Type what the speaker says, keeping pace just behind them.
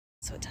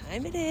So what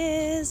time it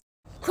is?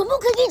 Crumbl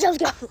cookie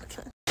chocolate.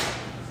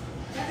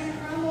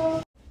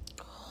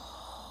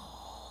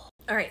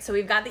 All right, so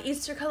we've got the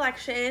Easter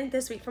collection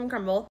this week from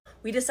Crumbl.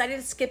 We decided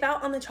to skip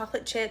out on the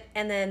chocolate chip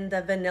and then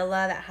the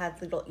vanilla that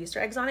had little Easter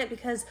eggs on it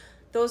because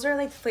those are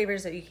like the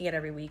flavors that you can get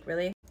every week,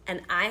 really.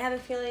 And I have a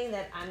feeling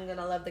that I'm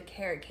gonna love the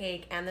carrot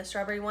cake and the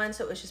strawberry one,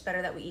 so it was just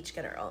better that we each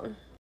get our own.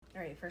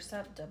 All right, first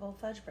up, double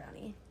fudge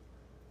brownie.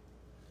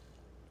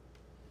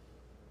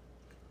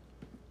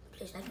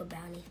 Tastes like a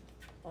brownie.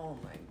 Oh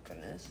my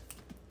goodness.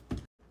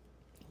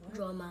 What?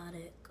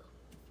 Dramatic.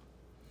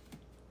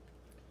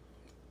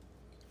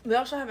 We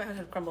also haven't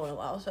had Crumbl in a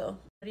while, so.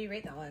 What do you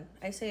rate that one?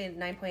 I say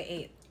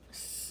 9.8.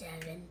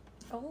 7.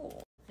 Oh.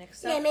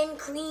 Next up. Lemon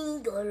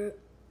crinkle.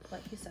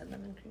 Like you said,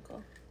 lemon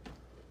crinkle.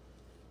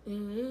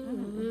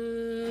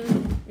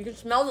 Mm-hmm. You can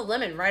smell the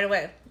lemon right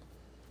away.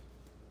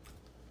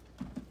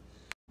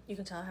 You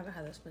can tell I haven't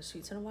had this much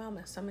sweets in a while.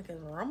 My stomach is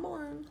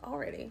rumbling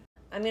already.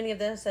 I'm gonna give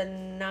this a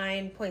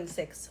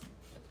 9.6.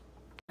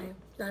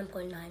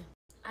 9.9.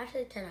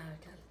 Actually, 10 out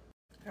of 10.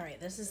 All right,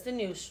 this is the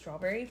new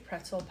strawberry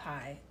pretzel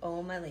pie.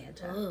 Oh my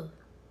Lanta. Ooh.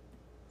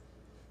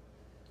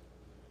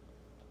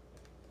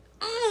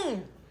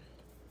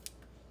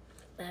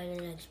 Better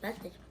than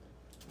expected.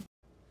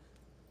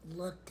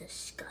 Look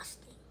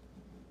disgusting.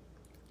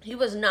 He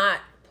was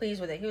not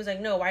pleased with it. He was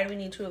like, no, why do we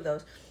need 2 of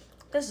those?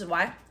 This is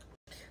why.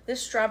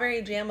 This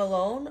strawberry jam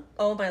alone,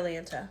 oh my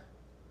Lanta.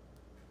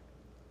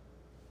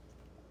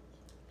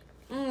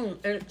 And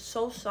it's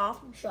so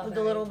soft with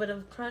a little bit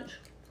of crunch.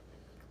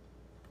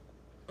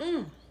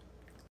 What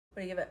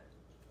do you give it?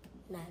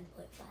 9.5.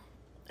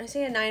 I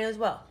say a 9 as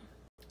well.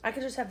 I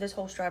could just have this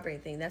whole strawberry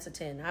thing. That's a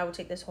 10. I would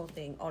take this whole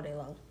thing all day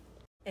long.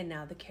 And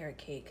now the carrot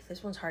cake.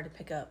 This one's hard to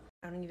pick up.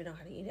 I don't even know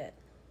how to eat it.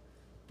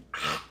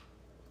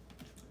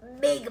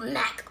 Big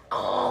Mac.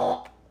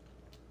 Oh.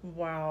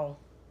 Wow.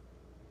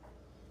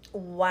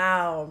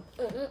 Wow.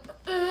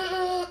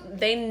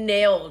 They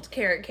nailed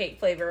carrot cake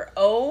flavor.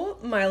 Oh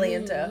my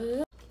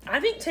Lanta. I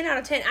think 10 out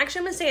of 10. Actually,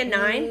 I'm going to say a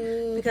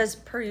 9 because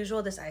per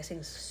usual, this icing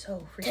is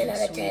so freaking 10 out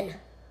of sweet. 10.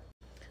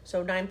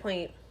 So 9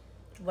 point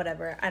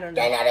whatever. I don't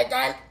know. 10 out of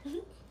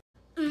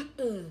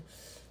 10.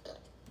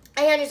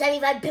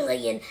 875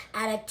 billion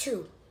out of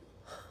 2.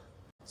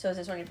 So is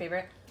this one your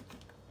favorite?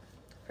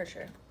 For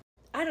sure.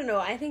 I don't know.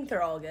 I think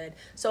they're all good.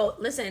 So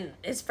listen,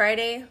 it's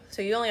Friday.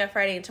 So you only have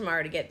Friday and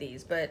tomorrow to get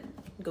these, but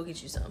go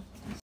get you some.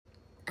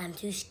 I'm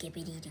too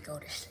skippity to go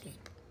to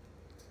sleep.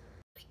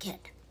 We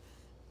can't.